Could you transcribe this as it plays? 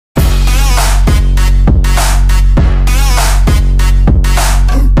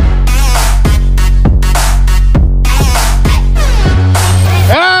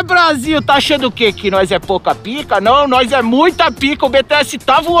Brasil, tá achando o quê? Que nós é pouca pica? Não, nós é muita pica. O BTS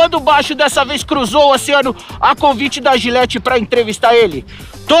tá voando baixo, dessa vez cruzou o oceano a convite da Gillette pra entrevistar ele.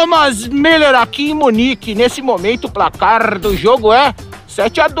 Thomas Müller aqui em Munique. Nesse momento, o placar do jogo é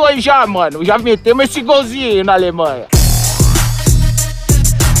 7-2 já, mano. Já metemos esse golzinho na Alemanha.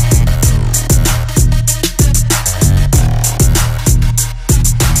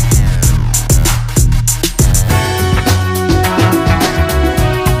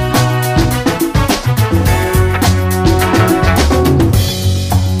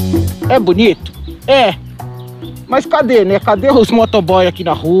 É bonito? É. Mas cadê, né? Cadê os motoboy aqui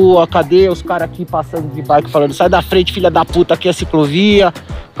na rua? Cadê os caras aqui passando de bike falando sai da frente, filha da puta, aqui é ciclovia?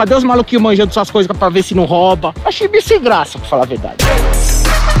 Cadê os maluquinhos manjando suas coisas pra ver se não rouba? Achei bem sem graça, pra falar a verdade.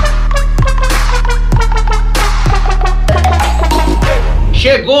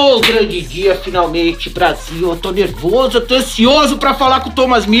 Chegou o grande dia, finalmente, Brasil. Eu tô nervoso, eu tô ansioso pra falar com o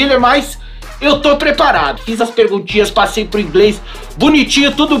Thomas Müller, mas eu tô preparado. Fiz as perguntinhas, passei pro inglês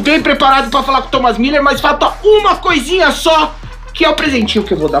bonitinho, tudo bem preparado pra falar com o Thomas Müller, mas falta uma coisinha só, que é o presentinho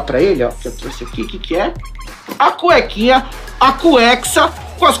que eu vou dar pra ele, ó, que eu trouxe aqui. O que é? A cuequinha, a cuexa,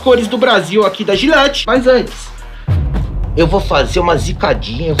 com as cores do Brasil aqui da Gillette. Mas antes, eu vou fazer uma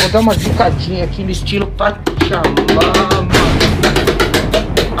zicadinha, eu vou dar uma zicadinha aqui no estilo Pachamama.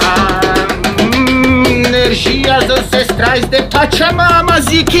 Energias ancestrais de Pachamama,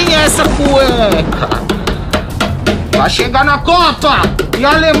 ziquem essa cueca. Vai chegar na Copa e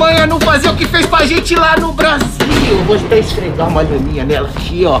a Alemanha não fazer o que fez pra gente lá no Brasil. Vou até esfregar uma lhaminha nela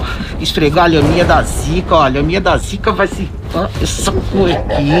aqui, ó. Esfregar a lhaminha da zica, ó. A lhaminha da zica vai se... essa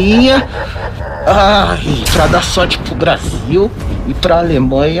cuequinha. Ai, pra dar sorte pro Brasil e pra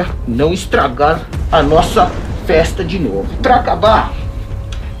Alemanha não estragar a nossa festa de novo. Pra acabar,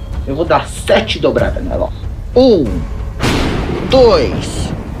 eu vou dar 7 dobradas nela, ó. 1, 2,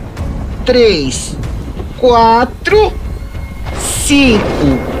 3, 4, 5,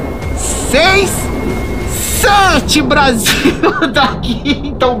 6, 7, Brasil daqui.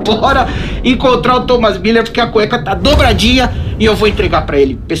 Então bora encontrar o Thomas Müller, porque a cueca tá dobradinha e eu vou entregar pra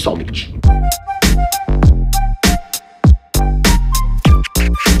ele pessoalmente.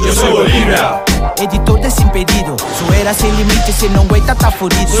 Eu sou Bolívia. Editor desimpedido, sua era sem limite, se não aguenta tá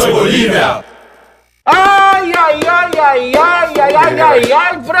furido. Sou Bolívia. Ai, ai, ai, ai, ai, ai, ai, ai,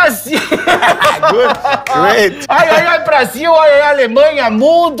 ai, Brasil! Good, great! Ai, ai, ai, Brasil, ai, ai, Alemanha,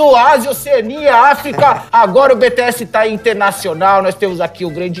 mundo, Ásia, Oceania, África. Agora o BTS tá internacional, nós temos aqui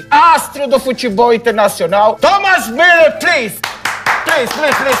o grande astro do futebol internacional, Thomas Müller, please! Please.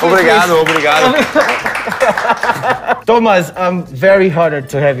 Obrigado, obrigado. Thomas, I'm very honored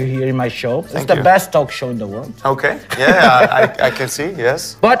to have you here in my show. It's the best talk show in the world. Okay, yeah, I can see,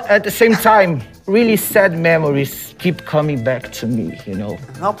 yes. But at the same time, really sad memories keep coming back to me, you know.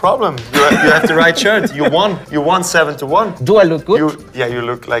 No problem. You have the right shirt. You won 7-1. Do I look good? You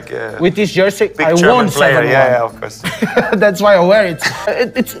look like a with this jersey, big I German won player. 7-1. Yeah, of course. That's why I wear it.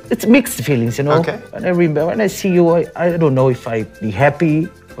 It's mixed feelings, you know. Okay. When I remember, when I see you, I don't know if I be happy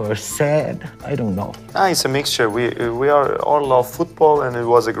or sad. I don't know. It's a mixture. We all love football, and it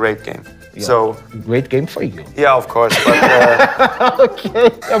was a great game. Yeah. So great game for you. Yeah, of course. But, okay.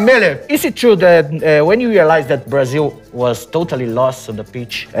 Müller, is it true that when you realized that Brazil was totally lost on the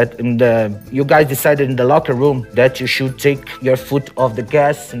pitch, you guys decided in the locker room that you should take your foot off the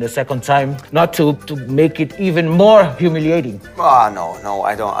gas in the second time, not to make it even more humiliating? No,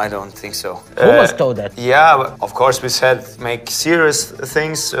 I don't think so. Who was told that? Yeah, but of course we said make serious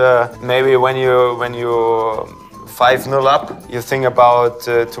things. Maybe when you 5-0 up, you think about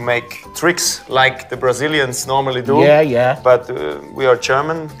to make tricks like the Brazilians normally do. Yeah. But we are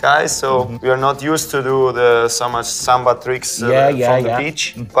German guys, so we are not used to do so much samba tricks from the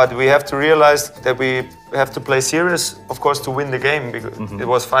beach. But we have to realize that we have to play serious, of course, to win the game, because it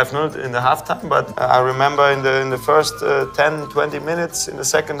was 5-0 in the halftime. But I remember in the first 10-20 minutes in the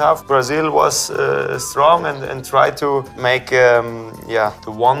second half, Brazil was strong and tried to make the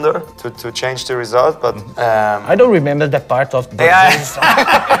wonder to change the result. But I don't remember that part of Brazil.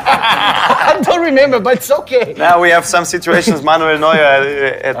 I don't remember, but it's okay. Now we have some situations. Manuel Neuer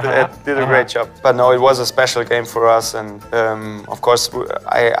did a great job. But no, it was a special game for us, and of course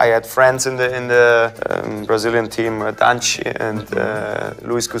I had friends in the Brazilian team, Danchi and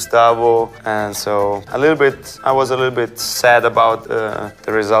Luis Gustavo, and so I was a little bit sad about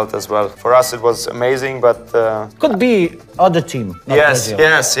the result as well. For us it was amazing, but could be other team. Yes.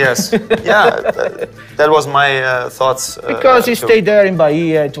 Yeah, that was my thoughts. Because you stayed there in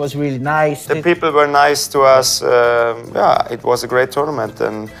Bahia, it was really nice. The people were nice to us. It was a great tournament,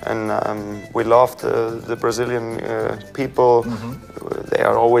 and we loved the Brazilian people. they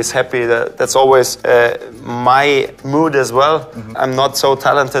are always happy. That's always my mood as well. I'm not so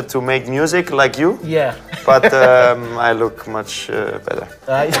talented to make music like you. Yeah. But I look much better.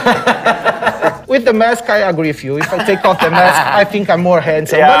 With the mask, I agree with you. If I take off the mask, I think I'm more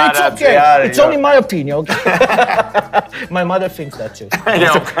handsome. Yeah, but it's okay. Yeah, it's only my opinion. Okay? My mother thinks that too.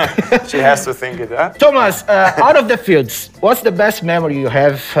 Yeah, she has to think it, huh? Thomas, out of the fields, what's the best memory you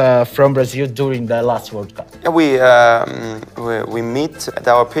have from Brazil during the last World Cup? Yeah, we meet at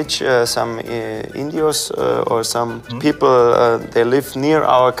our pitch some Indios or some people. They live near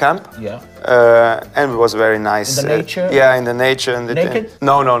our camp. Yeah. And it was very nice. In the nature? Yeah, in the nature. And naked?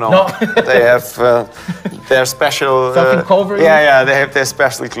 No. They have their special... Something covering? Yeah, they have their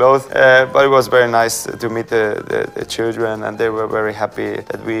special clothes. But it was very nice to meet the children, and they were very happy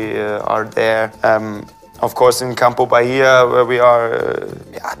that we are there. Of course, in Campo Bahia, where we are,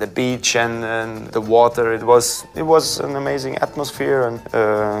 the beach and the water, it was an amazing atmosphere. And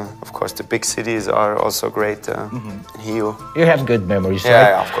of course, the big cities are also great. Rio. You have good memories, right?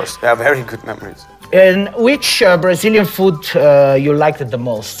 Yeah, of course. Yeah, very good memories. And which Brazilian food you liked the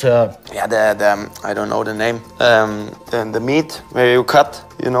most? Yeah, the I don't know the name. The meat where you cut.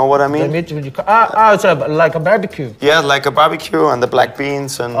 You know what I mean? The meat when you cut. It's like a barbecue. Yeah, like a barbecue and the black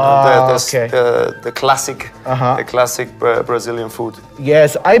beans and the classic, the classic Brazilian food.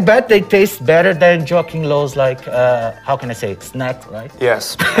 Yes, I bet they taste better than Joaquin Low's, like how can I say it? Snack, right?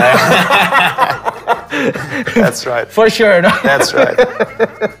 Yes. That's right. For sure. No? That's right.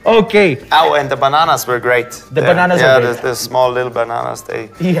 Okay. Oh, and the bananas were great. The bananas are great. The small little bananas, they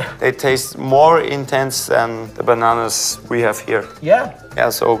taste more intense than the bananas we have here. Yeah. Yeah,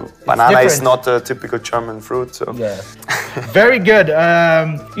 so banana is not a typical German fruit. So. Yeah. Very good.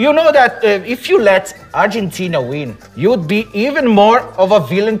 You know that if you let Argentina win, you would be even more of a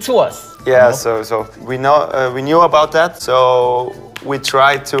villain to us. Yeah, you know? so we knew about that. So we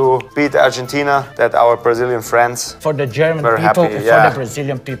tried to beat Argentina, that our Brazilian friends for the German were people, happy, for the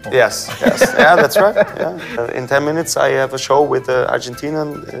Brazilian people. Yes. Yeah, that's right. Yeah. In 10 minutes, I have a show with the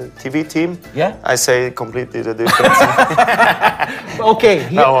Argentinian TV team. Yeah. I say completely the difference. Okay.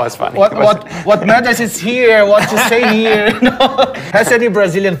 No, it's funny. What matters is here, what you say here. No. Has any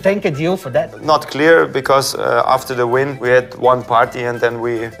Brazilian thanked you for that? Not clear, because after the win, we had one party and then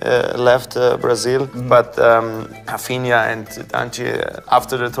we left Brazil. But Rafinha and Danchi,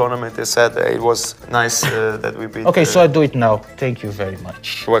 after the tournament, they said it was nice that we beat. Okay, so I do it now. Thank you very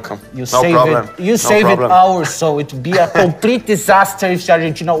much. Welcome. You saved it ours, so it would be a complete disaster if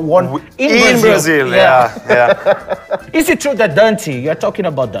Argentina won in Brazil. Yeah. Is it true that Dante, you're talking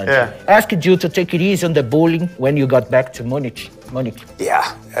about Dante, asked you to take it easy on the bullying when you got back to Munich?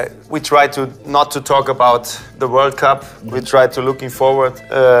 Yeah, we try to not to talk about the World Cup. We try to looking forward,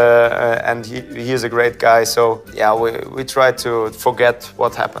 and he is a great guy. So yeah, we try to forget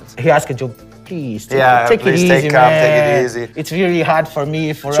what happened. He asked you, please, take it please easy, take it easy. It's really hard for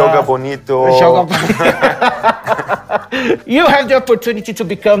me. Joga bonito. You have the opportunity to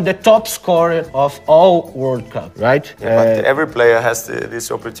become the top scorer of all World Cup, right? Yeah, but every player has this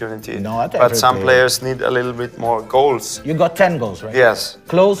opportunity. But some players need a little bit more goals. You got 10 goals, right? Yes.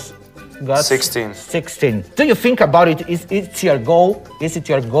 Close got 16. 16. Do you think about it? Is it your goal? Is it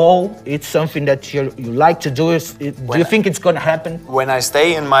your goal? It's something that you like to do? Do you think it's going to happen? When I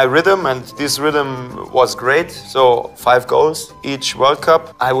stay in my rhythm, and this rhythm was great, so 5 goals each World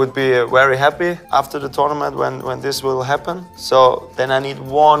Cup, I would be very happy after the tournament when this will happen. So then I need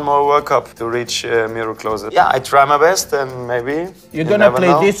one more World Cup to reach Miro closer. Yeah, I try my best, and maybe you're going to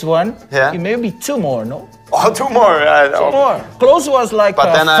play this one. Yeah. Maybe 2 more, no? Oh, 2 more. 2 more. Close was like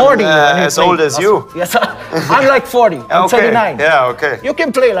but then 40. I'm as old as you. Yes, I'm like 40. I'm 39. Yeah, okay. You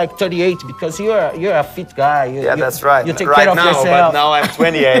can play like 38 because you're a fit guy. That's right. You take right care of now, yourself. But now I'm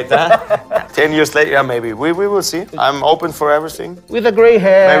 28. 10 years later, yeah, maybe. We will see. I'm open for everything. With a gray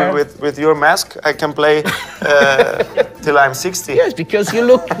hair. Maybe with your mask, I can play till I'm 60. Yes, because you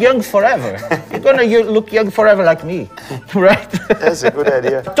look young forever. You're gonna look young forever like me, right? That's a good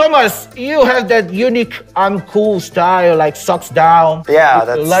idea. Thomas, you have that unique I'm cool style, like socks down. Yeah,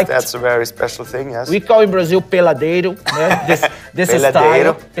 that's a very special thing, yes. We call in Brazil peladeiro, this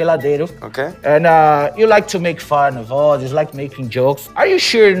style, peladeiro. Okay. And you like to make fun of all this, like making jokes. Are you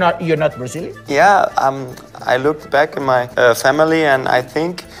sure you're not Brazilian? Yeah, I looked back in my family, and I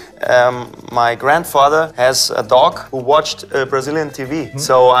think my grandfather has a dog who watched Brazilian TV,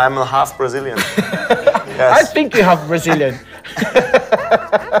 so I'm half Brazilian. Yes. I think you have Brazilian.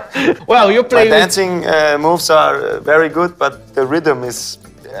 Well, you play. My dancing moves are very good, but the rhythm is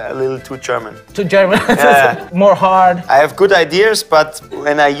a little too German. Too German. Yeah. More hard. I have good ideas, but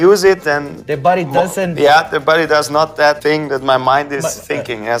when I use it, then The body doesn't. Yeah, the body does not that thing that my mind is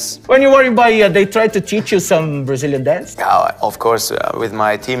thinking. Yes. When you were in Bahia, they tried to teach you some Brazilian dance? Yeah, of course, with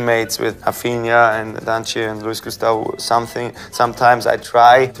my teammates, with Rafinha and Danchi and Luis Gustavo, sometimes I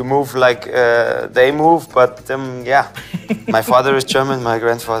try to move like they move, but yeah. My father is German, my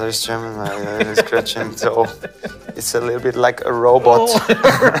grandfather is German, my is Christian, so it's a little bit like a robot.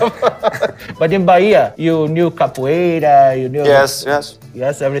 But in Bahia, you knew capoeira, you knew...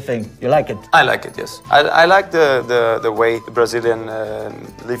 Yes, everything. You like it? I like it, yes. I like the way the Brazilian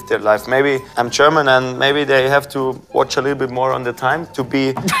live their life. Maybe I'm German and maybe they have to watch a little bit more on the time to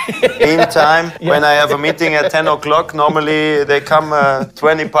be in time. Yeah. When I have a meeting at 10 o'clock, normally they come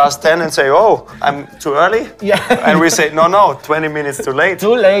 20 past 10 and say, oh, I'm too early? Yeah. And we say, no, 20 minutes too late.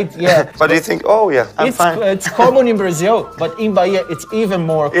 Too late, yeah. But you think, oh yeah, I'm fine. It's common in Brazil, but in Bahia it's even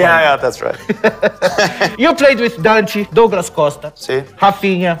more common. Yeah, that's right. You played with Dante, Douglas Costa,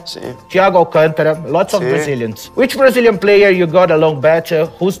 Rafinha, Thiago Alcântara, lots of Brazilians. Which Brazilian player you got along better?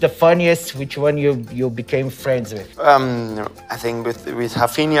 Who's the funniest? Which one you became friends with? I think with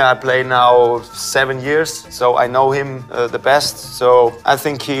Rafinha I play now 7 years, so I know him the best. So I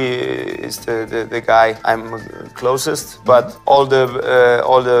think he is the guy I'm closest. But all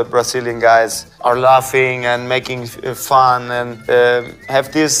the Brazilian guys are laughing and making fun and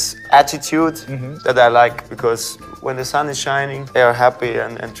have this attitude that I like, because when the sun is shining, they are happy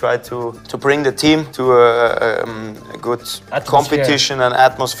and try to bring the team to a good competition and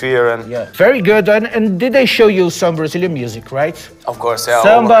atmosphere. And very good. And did they show you some Brazilian music, right? Of course, yeah.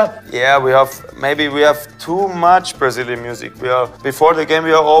 Samba. Yeah, we have too much Brazilian music. Before the game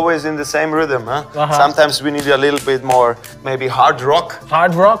we are always in the same rhythm. Sometimes we need a little bit more, maybe hard rock.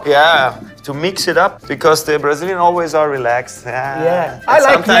 Hard rock? Yeah. To mix it up, because the Brazilian always are relaxed. Yeah, I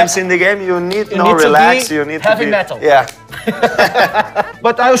like sometimes in the game you need relax. You need heavy metal. Yeah.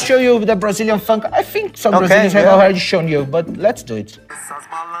 But I'll show you the Brazilian funk. I think some Brazilians have already shown you, but let's do it.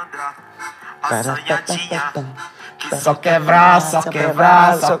 Só quebrar, só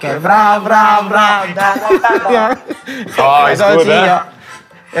quebrar, só quebrar, brá, brá, brá. Oh, it's good, huh?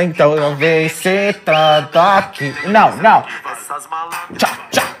 Então não vem se tanto aqui. Não. Tchá,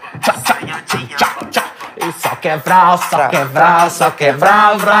 tchá. E só quebrar,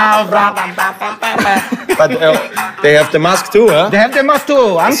 vrá, vrá. But they have the mask too, huh? They have the mask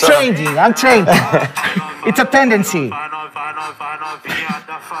too. I'm trained. It's a tendency.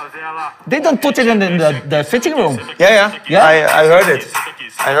 They don't put it in the fitting room. Yeah. I heard it.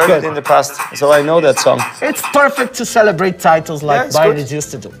 I heard it in the past, so I know that song. It's perfect to celebrate titles like Bayern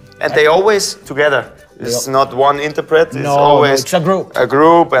used to do. And they always together. It's not one interpret, it's always it's a group. A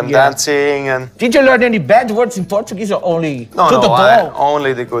group and dancing and... Did you learn any bad words in Portuguese or only the ball?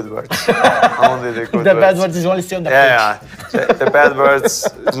 Only the good words. Only the good words. The bad words is only still on the pitch. Yeah. The bad words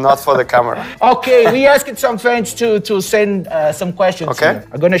is not for the camera. Okay, we asked some friends to send some questions here.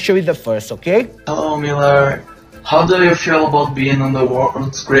 I'm gonna show you the first, okay? Hello, Müller. How do you feel about being on the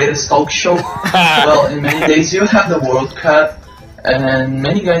world's greatest talk show? Well, in many days you have the World Cup, and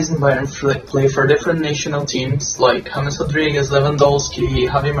many guys in Bayern play for different national teams, like James Rodriguez, Lewandowski,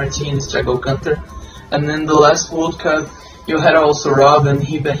 Javi Martinez, Thiago Alcântara. And in the last World Cup, you had also Robin,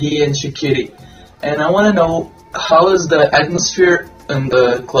 Ribéry, and Shaqiri. And I want to know, how is the atmosphere in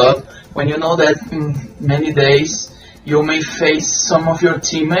the club when you know that in many days you may face some of your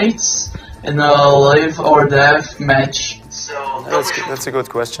teammates in a live or death match? That's a good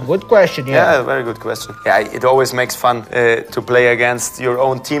question. Good question, Yeah, very good question. Yeah, it always makes fun to play against your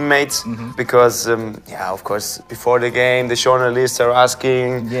own teammates because, of course, before the game, the journalists are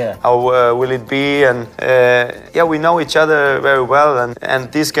asking how will it be, and we know each other very well,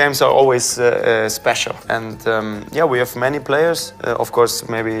 and these games are always special. And we have many players. Of course,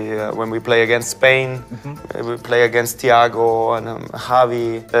 maybe when we play against Spain, we play against Thiago and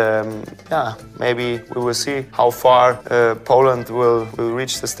Javi. Maybe we will see how far Poland will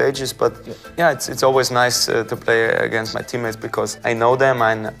reach the stages, but it's always nice to play against my teammates because I know them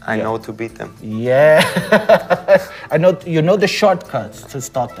and I know to beat them. Yeah, I know you know the shortcuts to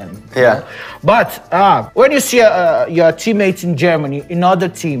stop them. Yeah, but when you see your teammates in Germany, another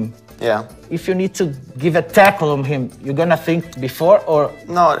team. Yeah. If you need to give a tackle on him, you're gonna think before or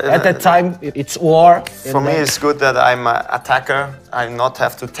no? At that time, it's war. For me, it's good that I'm an attacker. I not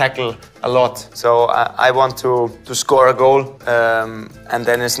have to tackle a lot. So I want to score a goal, and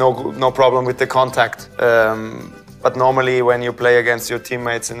then it's no problem with the contact. But normally, when you play against your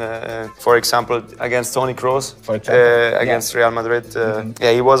teammates, for example, against Toni Kroos, against Real Madrid,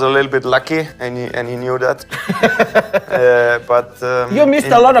 yeah, he was a little bit lucky, and he knew that. But you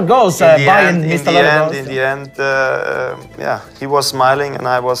missed a lot of goals. Bayern missed a lot of goals. In the end, yeah, he was smiling, and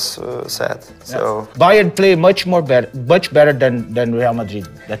I was sad. So Bayern played much better than Real Madrid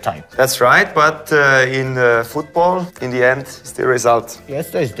that time. That's right, but in football, in the end, it's the result.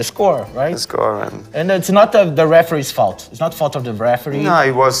 Yes, it's the score, right? The score, and it's not the referee's fault. It's not fault of the referee. No,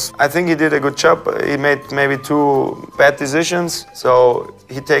 he was. I think he did a good job. He made maybe 2 bad decisions, so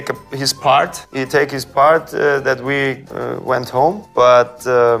he take his part. He take his part that we went home, but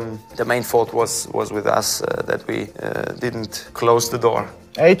the main fault was with us that we didn't close the door.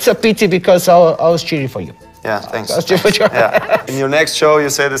 It's a pity because I was cheering for you. Yeah, thanks. Yeah. In your next show, you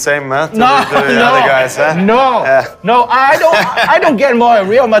say the same, to the other guys, huh? No, I don't get more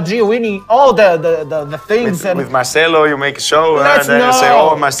Real Madrid winning all the things. With Marcelo, you make a show, and then you say,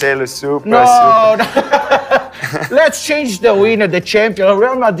 "Oh, Marcelo is super." No. Let's change the winner, the champion.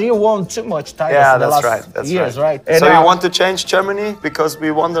 Real Madrid won too much titles in the last years, right? So you want to change Germany because we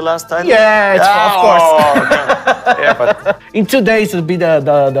won the last title? Yeah, of course. Okay. Yeah, but in 2 days it'll be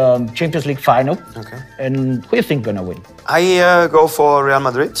the Champions League final. Okay. And who do you think gonna win? I go for Real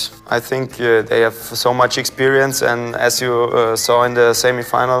Madrid. I think they have so much experience, and as you saw in the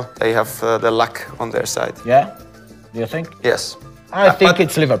semi-final, they have the luck on their side. Yeah? Do you think? Yes. I think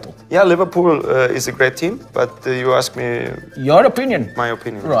it's Liverpool. Yeah, Liverpool is a great team, but you ask me... Your opinion. My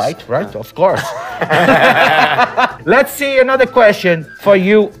opinion. Right, of course. Let's see another question for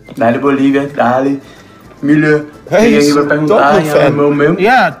you. Dali Bolívia, dali Müller.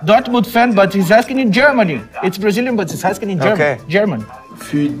 Yeah, Dortmund fan, but he's asking in Germany. It's Brazilian, but he's asking in German.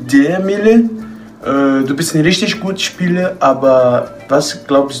 Für der Müller, du bist ein richtig guter Spieler, aber was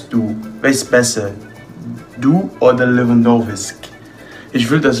glaubst du, wer ist besser? Du oder Lewandowski? Ich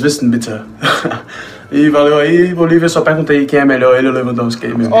will das wissen, bitte. E valeu aí, Bolívia, só perguntei quem é melhor, ele ou Lewandowski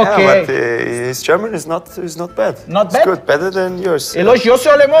mesmo. Okay. Yeah, but his German is not bad. Not bad? It's good, better than yours. Elogiou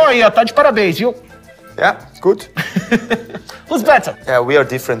seu alemão aí, ó, tá de parabéns, viu? Yeah, good. Who's better? Yeah, we are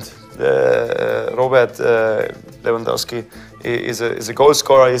different. Robert Lewandowski is a goal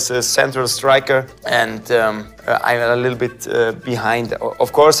scorer, he's a central striker, and I'm a little bit behind.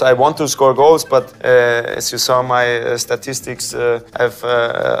 Of course, I want to score goals, but as you saw my statistics, I have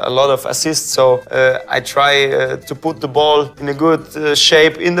a lot of assists, so I try to put the ball in a good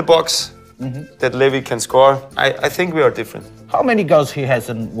shape in the box that Levi can score. I think we are different. How many goals he has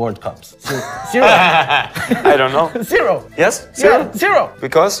in World Cups? Zero. I don't know. Zero. Yes? Zero. Yeah, zero.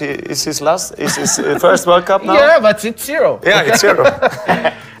 Because it's his first World Cup now? Yeah, but it's zero. Yeah, it's zero.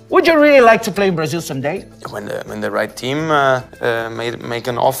 Would you really like to play in Brazil someday? When the right team make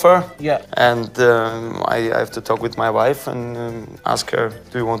an offer, and I have to talk with my wife and ask her,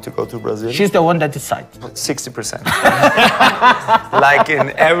 do you want to go to Brazil? She's the one that decides. 60%. Like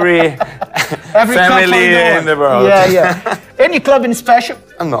in every family in the world. Yeah. Any club in special?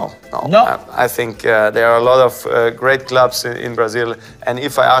 No. I think there are a lot of great clubs in Brazil, and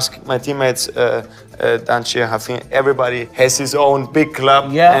if I ask my teammates, Danchi, Rafin, everybody has his own big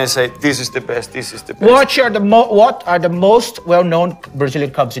club, and I say, this is the best, this is the best. What are the most well-known Brazilian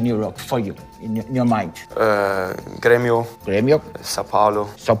clubs in Europe for you, in your mind? Grêmio. São Paulo.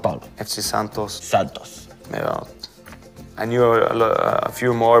 FC Santos. Yeah. I knew a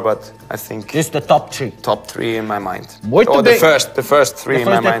few more, but I think this is the top 3. Top 3 in my mind. The first 3 in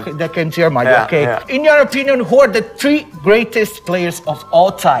my mind. That came to your mind. Yeah, okay. Yeah. In your opinion, who are the 3 greatest players of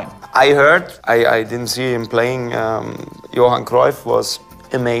all time? I heard. I didn't see him playing. Johan Cruyff was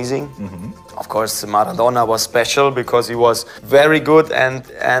amazing. Of course, Maradona was special because he was very good and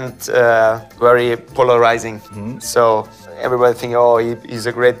very polarizing. So everybody think, oh, he's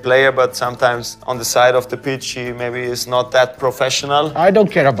a great player, but sometimes on the side of the pitch, he maybe is not that professional. I don't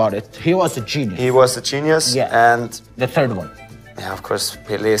care about it. He was a genius. He was a genius. Yeah. And the third one. Yeah, of course,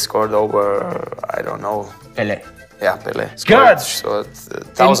 Pelé scored over, I don't know. Pelé. Yeah, Pelé. Good. So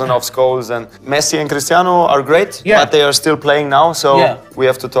thousands of goals, and Messi and Cristiano are great, but they are still playing now. So we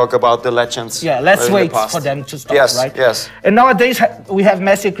have to talk about the legends. Yeah, let's wait for them to stop, right? Yes. And nowadays we have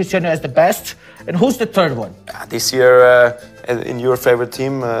Messi and Cristiano as the best. And who's the third one? This year, in your favorite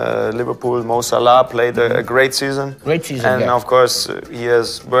team, Liverpool, Mo Salah played a great season. And of course, he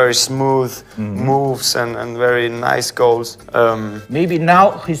has very smooth moves and very nice goals. Maybe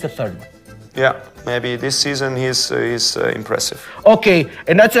now he's the third one. Yeah. maybe this season he's impressive. Okay,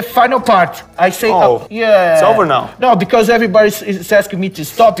 and that's the final part. I say, yeah. It's over now. No, because everybody is asking me to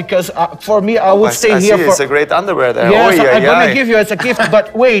stop because for me, I would stay here. It's a great underwear there. Yes, I'm gonna give you as a gift,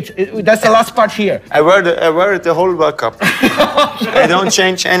 but wait, that's the last part here. I wear it the whole World Cup. I don't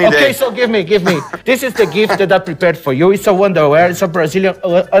change any day. Okay, so give me. This is the gift that I prepared for you. It's a underwear. It's a Brazilian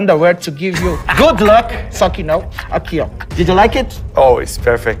underwear to give you good luck. Só que não. Aqui, ó. Did you like it? Oh, it's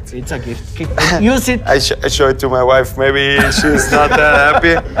perfect. It's a gift. Use it. I show it to my wife. Maybe she's not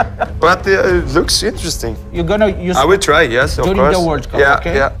happy, but it looks interesting. You're gonna use I will try, yes, of course. During the World Cup, yeah,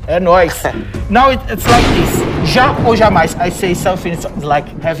 okay? Yeah. É nóis. Now it's like this. Já ou jamais. I say something like,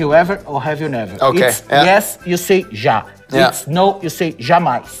 have you ever or have you never? Okay. It's yes, you say já. Yeah. It's no, you say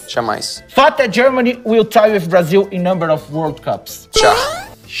jamais. Jamais. Thought that Germany will tie with Brazil in number of World Cups. Já.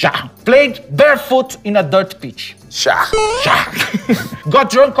 Já. Played barefoot in a dirt pitch. Já. Já. Got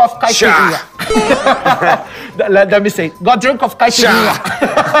drunk off caipirinha. Let me say. Got drunk off caipirinha.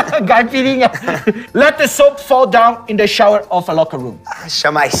 Caipirinha. Let the soap fall down in the shower of a locker room.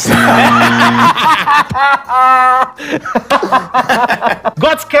 Jamais.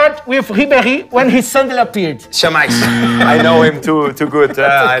 Got scared with Ribéry when his sandal appeared. Jamais. I know him too good.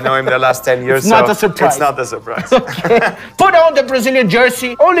 I know him the last 10 years. It's not a surprise. It's not a surprise. Okay. Put on the Brazilian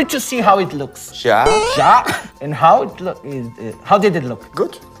jersey only to see how it looks. Já. Já. And how it look? How did it look?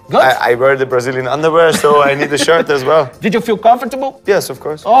 Good. Good? I wear the Brazilian underwear, so I need a shirt as well. Did you feel comfortable? Yes, of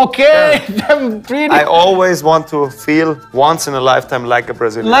course. Okay. Pretty. I always want to feel once in a lifetime like a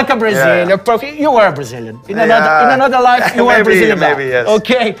Brazilian. Like a Brazilian. Yeah. Perfect. You were a Brazilian. In another life, you were a Brazilian. Maybe, yes.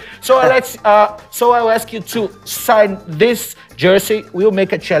 Okay. So so I'll ask you to sign this jersey. We'll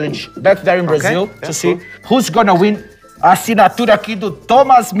make a challenge back there in Brazil to see who's gonna win a assinatura aqui do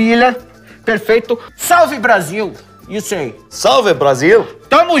Thomas Müller. Perfeito. Salve Brasil. You say. Salve, Brasil.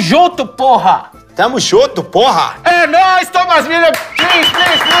 Tamo junto, porra. Tamo junto, porra. É nóis, Thomas Müller. Please.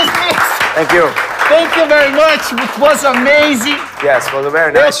 Thank you. Thank you very much. It was amazing. Yes, it was a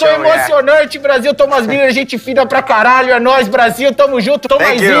very Eu nice sou show. emocionante, Brasil. Thomas Müller, gente fina pra caralho. É nóis, Brasil. Tamo junto.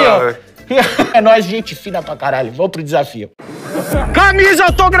 Tomazinho. É nóis, gente fina pra caralho. Vamos pro desafio. Camisa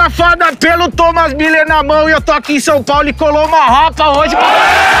autografada pelo Thomas Müller na mão. E eu tô aqui em São Paulo e colou uma rapa hoje.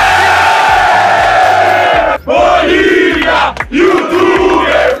 Bolívia,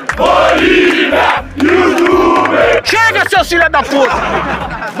 youtuber! Bolívia, youtuber! Chega, seus filha da puta!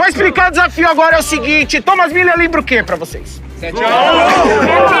 Vou explicar o desafio agora, é o seguinte. Thomas Müller lembra o quê pra vocês? 7-1!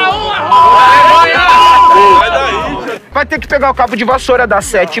 Vai ter que pegar o cabo de vassoura, dar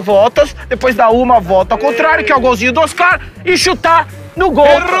 7 voltas, depois dar uma volta ao contrário, que é o golzinho do Oscar, e chutar no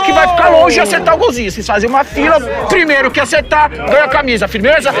gol, que vai ficar longe e acertar o golzinho. Vocês fazem uma fila, primeiro que acertar, ganha a camisa.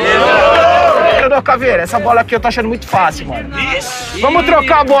 Firmeza? Não, Caveira, essa bola aqui eu tô achando muito fácil, mano. Vamos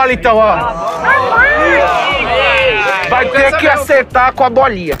trocar a bola então, ó. Vai ter que acertar com a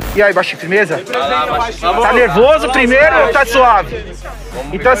bolinha. E aí, baixinho, firmeza? Tá nervoso primeiro ou tá suave?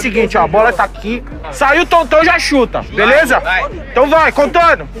 Então é o seguinte, ó, a bola tá aqui. Saiu o tontão, já chuta, beleza? Então vai,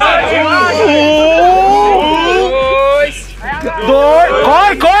 contando. 1,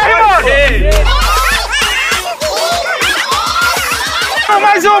 2, corre, mano!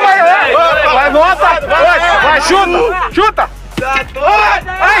 Mais uma, vai, volta! Vai, chuta! Ai!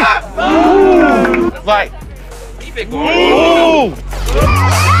 Vai!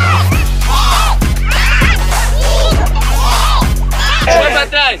 Vai pra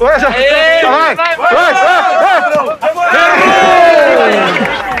trás!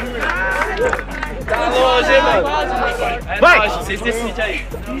 Tá longe, mano! Vai! Vocês decidem aí.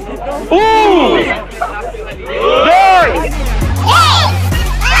 1, 2,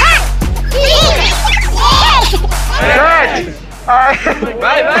 7!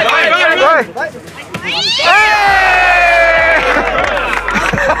 Vai!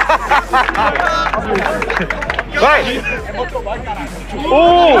 Vai!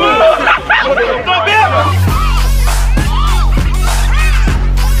 1,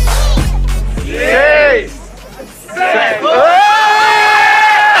 6, 7.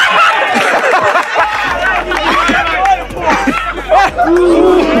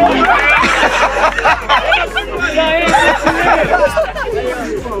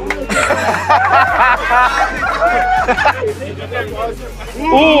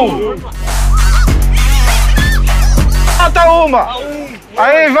 Falta uma.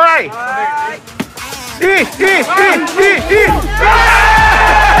 Aí, vai.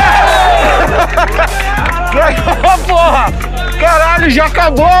 Ganhou, porra. Caralho, já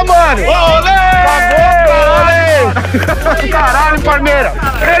acabou, mano. Acabou, caralho, Palmeira.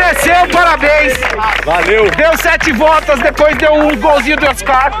 Mereceu, parabéns. Valeu. Deu 7 voltas, depois deu um golzinho do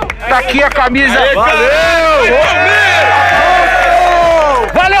Oscar. Tá aqui a camisa. Valeu!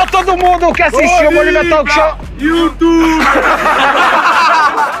 Valeu todo mundo que assistiu o Bolívia Talk Show. YouTube!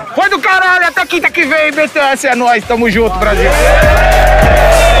 Foi do caralho, até quinta que vem, BTS é nóis, tamo junto, Brasil.